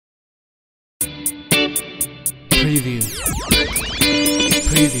Preview.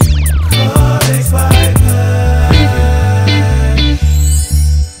 Preview.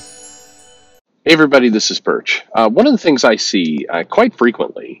 Hey everybody, this is Perch. One of the things I see quite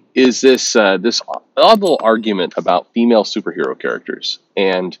frequently is this odd little argument about female superhero characters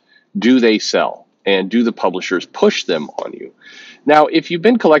and do they sell and do the publishers push them on you? Now, if you've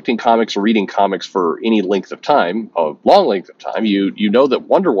been collecting comics or reading comics for any length of time, a long length of time, you know that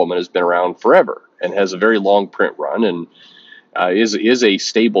Wonder Woman has been around forever and has a very long print run and is a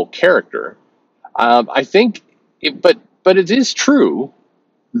stable character. I think, but it is true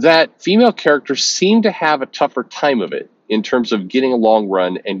that female characters seem to have a tougher time of it in terms of getting a long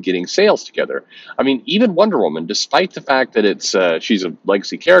run and getting sales together. I mean, even Wonder Woman, despite the fact that she's a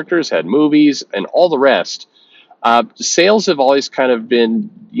legacy character, has had movies and all the rest, sales have always kind of been,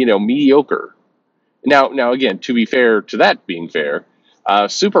 mediocre. Now again, to be fair, to that being fair,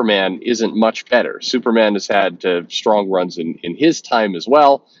 Superman isn't much better. Superman has had strong runs in his time as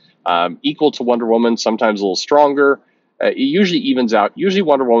well, equal to Wonder Woman, sometimes a little stronger. It usually evens out. Usually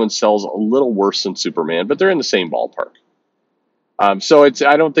Wonder Woman sells a little worse than Superman, but they're in the same ballpark. So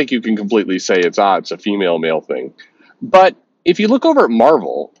I don't think you can completely say it's a female-male thing. But if you look over at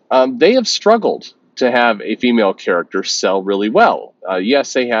Marvel, they have struggled to have a female character sell really well.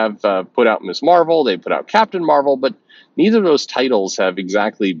 Yes, they have put out Ms. Marvel, they put out Captain Marvel, but neither of those titles have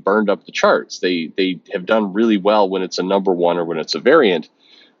exactly burned up the charts. They have done really well when it's a number one or when it's a variant.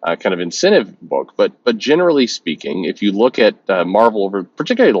 Kind of incentive book, but generally speaking, if you look at Marvel over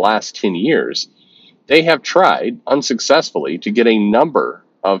particularly the last 10 years, they have tried unsuccessfully to get a number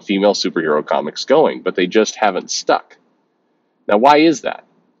of female superhero comics going, but they just haven't stuck. Now, why is that?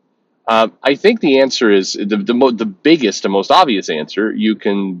 I think the answer is the biggest and most obvious answer you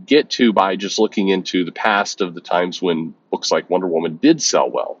can get to by just looking into the past of the times when books like Wonder Woman did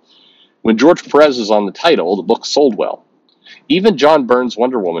sell well. When George Perez was on the title, the book sold well. Even John Byrne's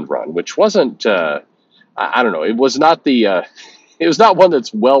Wonder Woman run, which wasn't, I don't know, it was not it was not one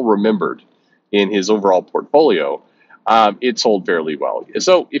that's well remembered in his overall portfolio. It sold fairly well.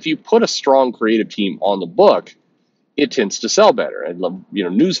 So if you put a strong creative team on the book, it tends to sell better. And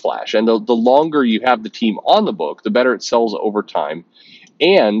newsflash. And the longer you have the team on the book, the better it sells over time,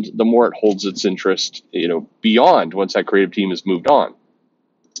 and the more it holds its interest, beyond once that creative team has moved on.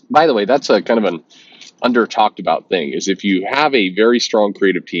 By the way, that's a kind of an under talked about thing is if you have a very strong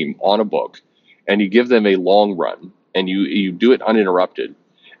creative team on a book and you give them a long run and you do it uninterrupted,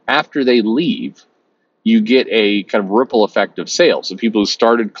 after they leave, you get a kind of ripple effect of sales. So people who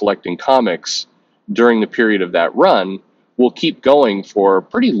started collecting comics during the period of that run will keep going for a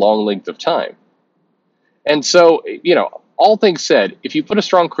pretty long length of time. And so, all things said, if you put a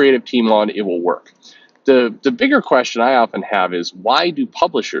strong creative team on, it will work. The bigger question I often have is, why do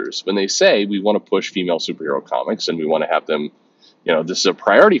publishers, when they say we want to push female superhero comics and we want to have them, this is a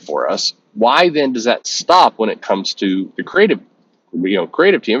priority for us, why then does that stop when it comes to the creative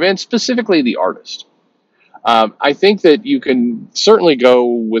team and specifically the artist? I think that you can certainly go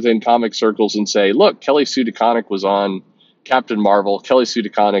within comic circles and say, look, Kelly Sue DeConnick was on Captain Marvel. Kelly Sue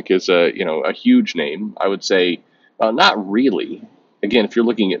DeConnick is a huge name. I would say not really. Again, if you're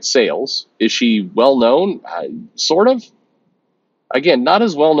looking at sales, is she well known? Sort of. Again, not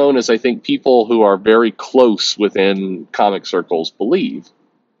as well known as I think people who are very close within comic circles believe.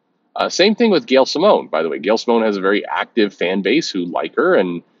 Same thing with Gail Simone, by the way. Gail Simone has a very active fan base who like her,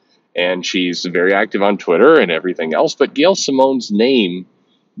 and she's very active on Twitter and everything else. But Gail Simone's name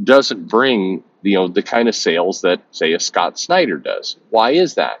doesn't bring the kind of sales that, say, a Scott Snyder does. Why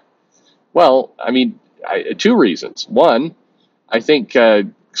is that? Well, I mean, two reasons. One, I think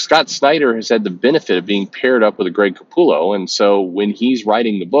Scott Snyder has had the benefit of being paired up with a Greg Capullo, and so when he's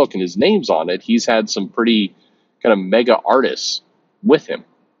writing the book and his name's on it, he's had some pretty kind of mega artists with him,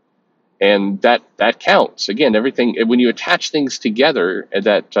 and that counts. Again, everything when you attach things together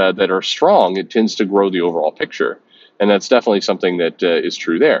that are strong, it tends to grow the overall picture, and that's definitely something that is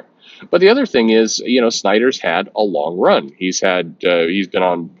true there. But the other thing is, Snyder's had a long run. He was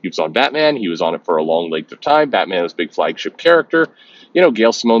on Batman. He was on it for a long length of time. Batman is a big flagship character.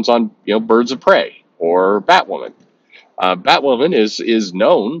 Gail Simone's on, Birds of Prey or Batwoman. Batwoman is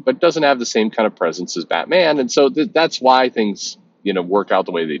known, but doesn't have the same kind of presence as Batman. And so that's why things, work out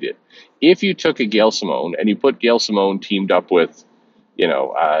the way they did. If you took a Gail Simone and you put Gail Simone teamed up with,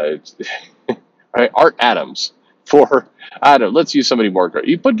 Art Adams, let's use somebody more.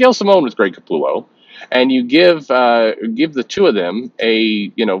 You put Gail Simone with Greg Capullo, and you give the two of them a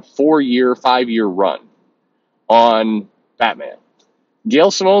 4-year, 5-year run on Batman.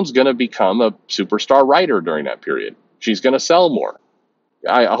 Gail Simone's going to become a superstar writer during that period. She's going to sell more.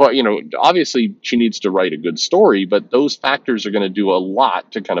 Obviously she needs to write a good story, but those factors are going to do a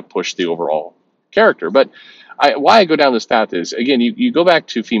lot to kind of push the overall character. But why I go down this path is, again, you go back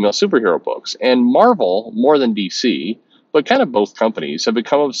to female superhero books, and Marvel, more than DC, but kind of both companies, have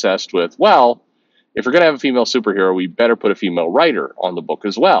become obsessed with, well, if we're going to have a female superhero, we better put a female writer on the book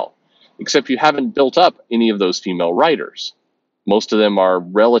as well. Except you haven't built up any of those female writers. Most of them are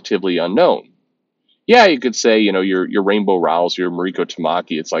relatively unknown. Yeah, you could say, your Rainbow Rowell, your Mariko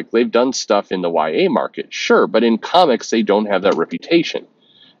Tamaki. It's like they've done stuff in the YA market, sure, but in comics they don't have that reputation.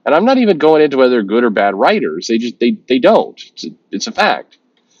 And I'm not even going into whether they're good or bad writers. They don't. It's a fact.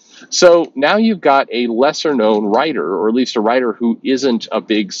 So now you've got a lesser known writer, or at least a writer who isn't a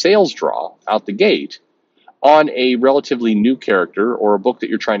big sales draw out the gate, on a relatively new character or a book that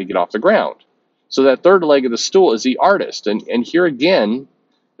you're trying to get off the ground. So that third leg of the stool is the artist. And here again,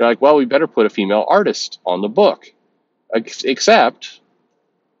 they're like, well, we better put a female artist on the book. Except,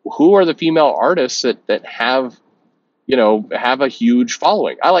 who are the female artists that have a huge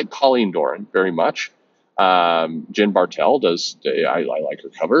following? I like Colleen Doran very much. Jen Bartel does. I like her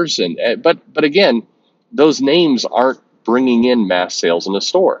covers, but again, those names aren't bringing in mass sales in the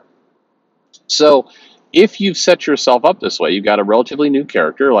store. So if you've set yourself up this way, you've got a relatively new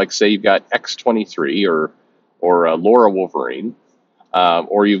character, like say you've got X-23 or Laura Wolverine,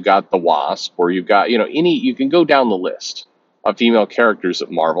 or you've got the Wasp, or you've got you can go down the list of female characters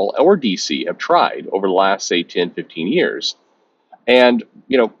that Marvel or DC have tried over the last, say, 10, 15 years. And,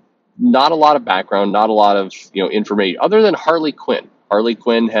 not a lot of background, not a lot of, information, other than Harley Quinn. Harley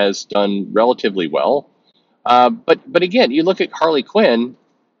Quinn has done relatively well. But again, you look at Harley Quinn,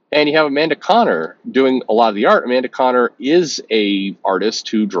 and you have Amanda Conner doing a lot of the art. Amanda Conner is a artist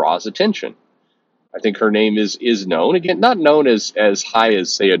who draws attention. I think her name is known. Again, not known as high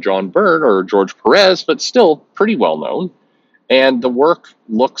as, say, a John Byrne or George Perez, but still pretty well known. And the work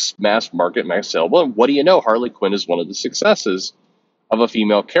looks mass market, mass sellable. And what do you know? Harley Quinn is one of the successes of a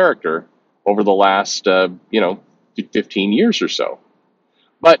female character over the last, 15 years or so.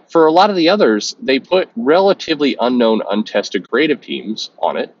 But for a lot of the others, they put relatively unknown, untested creative teams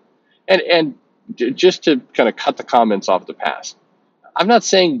on it. And just to kind of cut the comments off the past, I'm not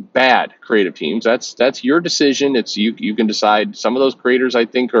saying bad creative teams. That's your decision. It's you can decide. Some of those creators, I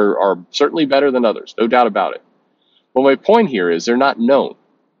think, are certainly better than others, no doubt about it. But my point here is they're not known.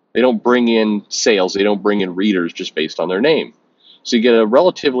 They don't bring in sales. They don't bring in readers just based on their name. So you get a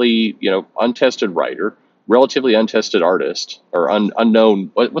relatively, untested writer, relatively untested artist, or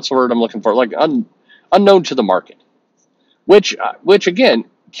unknown. What's the word I'm looking for? Like unknown to the market. Which again,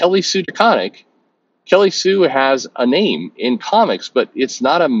 Kelly Sue DeConnick. Kelly Sue has a name in comics, but it's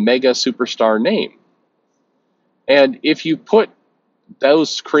not a mega superstar name. And if you put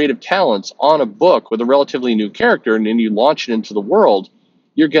those creative talents on a book with a relatively new character and then you launch it into the world,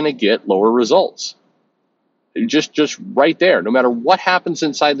 you're going to get lower results. Just right there, no matter what happens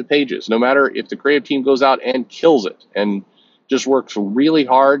inside the pages, no matter if the creative team goes out and kills it and just works really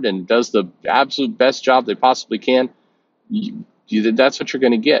hard and does the absolute best job they possibly can, that's what you're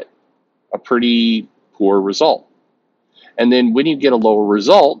going to get, a pretty poor result. And then when you get a lower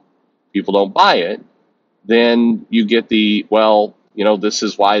result, people don't buy it, then you get this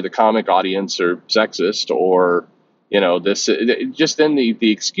is why the comic audience are sexist, or this. Just then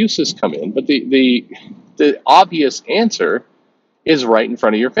the excuses come in, but the obvious answer is right in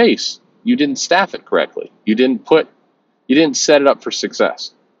front of your face. You didn't staff it correctly. You didn't set it up for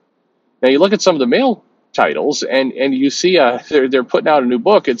success. Now you look at some of the male titles, and you see they're putting out a new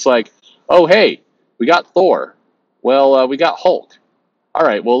book. It's like, oh hey, we got Thor. Well, we got Hulk. All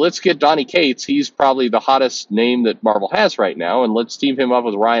right, well, let's get Donny Cates. He's probably the hottest name that Marvel has right now, and let's team him up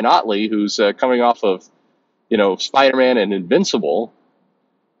with Ryan Otley, who's coming off of, Spider-Man and Invincible.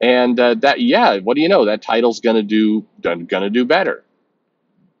 And what do you know? That title's gonna do better.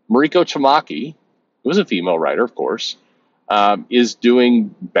 Mariko Tamaki, who's a female writer, of course, is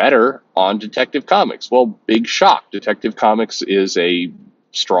doing better on Detective Comics. Well, big shock. Detective Comics is a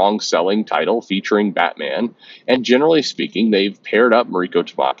strong selling title featuring Batman, and generally speaking, they've paired up Mariko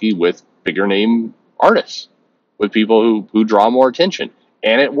Tamaki with bigger name artists, with people who draw more attention,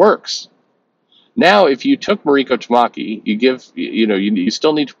 and it works. Now, if you took Mariko Tamaki, you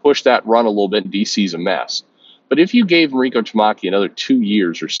still need to push that run a little bit. DC's a mess, but if you gave Mariko Tamaki another 2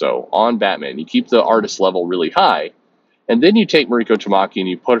 years or so on Batman, you keep the artist level really high, and then you take Mariko Tamaki and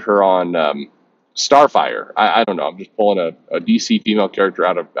you put her on Starfire. I don't know. I'm just pulling a DC female character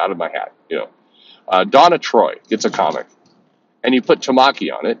out of my hat. Donna Troy gets a comic, and you put Tamaki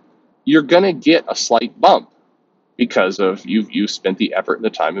on it. You're gonna get a slight bump because of you spent the effort and the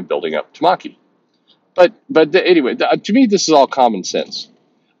time in building up Tamaki. But anyway, to me, this is all common sense.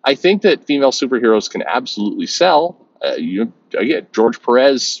 I think that female superheroes can absolutely sell. Again, George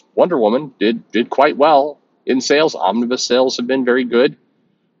Perez Wonder Woman did quite well in sales. Omnibus sales have been very good,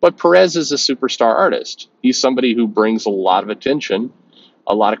 but Perez is a superstar artist. He's somebody who brings a lot of attention,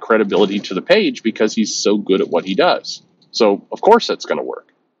 a lot of credibility to the page because he's so good at what he does. So of course that's going to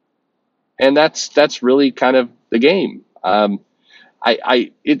work, and that's really kind of the game.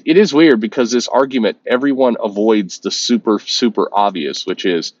 It is weird because this argument, everyone avoids the super obvious, which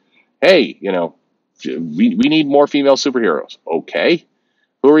is, hey, we need more female superheroes. Okay,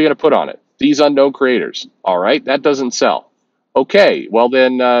 who are you going to put on it? These unknown creators. All right, that doesn't sell. Okay, well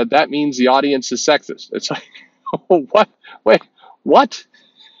then that means the audience is sexist. It's like, what? Wait, what?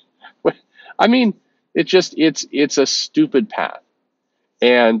 I mean, it's a stupid path,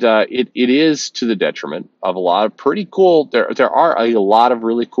 and it is to the detriment of a lot of pretty cool. There are a lot of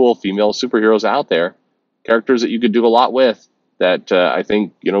really cool female superheroes out there, characters that you could do a lot with. That I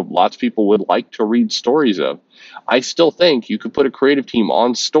think lots of people would like to read stories of. I still think you could put a creative team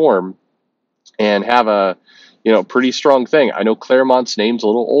on Storm and have a pretty strong thing. I know Claremont's name's a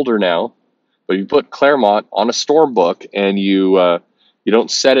little older now, but you put Claremont on a Storm book and you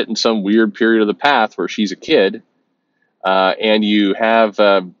don't set it in some weird period of the path where she's a kid, and you have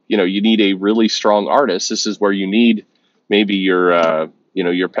you need a really strong artist. This is where you need maybe your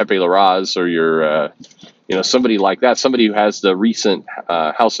Pepe Larraz or your somebody like that, somebody who has the recent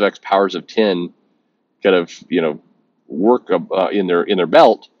House of X Powers of 10 kind of work in their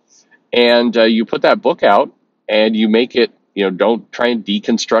belt, and you put that book out and you make it. Don't try and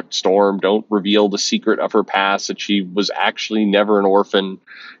deconstruct Storm. Don't reveal the secret of her past, that she was actually never an orphan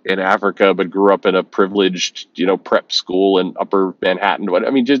in Africa, but grew up in a privileged, prep school in Upper Manhattan.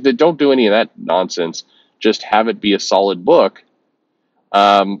 Just don't do any of that nonsense. Just have it be a solid book.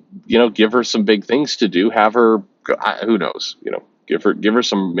 Give her some big things to do. Have her, who knows? Give her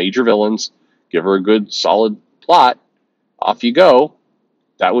some major villains. Give her a good, solid plot. Off you go.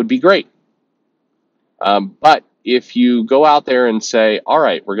 That would be great. But if you go out there and say, all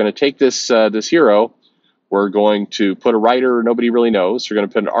right, we're going to take this hero, we're going to put a writer nobody really knows, we're going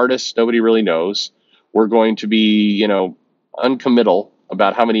to put an artist nobody really knows, we're going to be uncommittal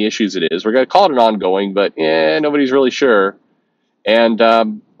about how many issues it is, we're going to call it an ongoing, but nobody's really sure, and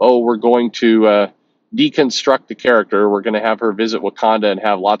we're going to deconstruct the character, we're going to have her visit Wakanda and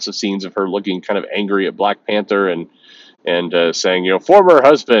have lots of scenes of her looking kind of angry at Black Panther and saying, former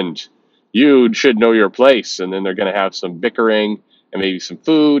husband, you should know your place. And then they're going to have some bickering and maybe some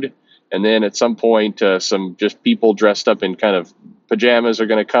food. And then at some point, some just people dressed up in kind of pajamas are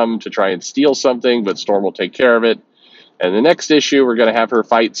going to come to try and steal something, but Storm will take care of it. And the next issue, we're going to have her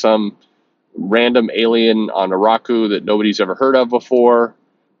fight some random alien on Araku that nobody's ever heard of before.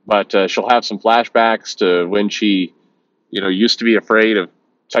 But she'll have some flashbacks to when she, used to be afraid of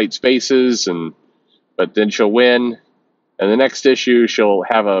tight spaces, but then she'll win. And the next issue, she'll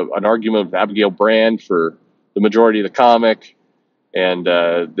have an argument with Abigail Brand for the majority of the comic. And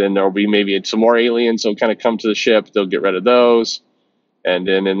then there'll be maybe some more aliens that'll kind of come to the ship. They'll get rid of those. And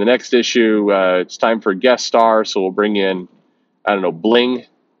then in the next issue, it's time for a guest star. So we'll bring in, Bling,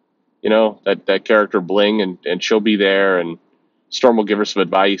 that character Bling, and she'll be there. And Storm will give her some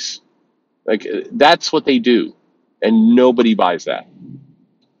advice. Like, that's what they do. And nobody buys that.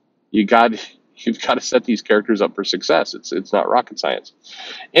 You've got to set these characters up for success. It's not rocket science.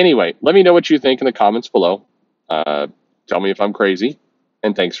 Anyway, let me know what you think in the comments below. Tell me if I'm crazy,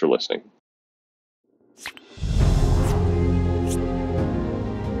 and thanks for listening.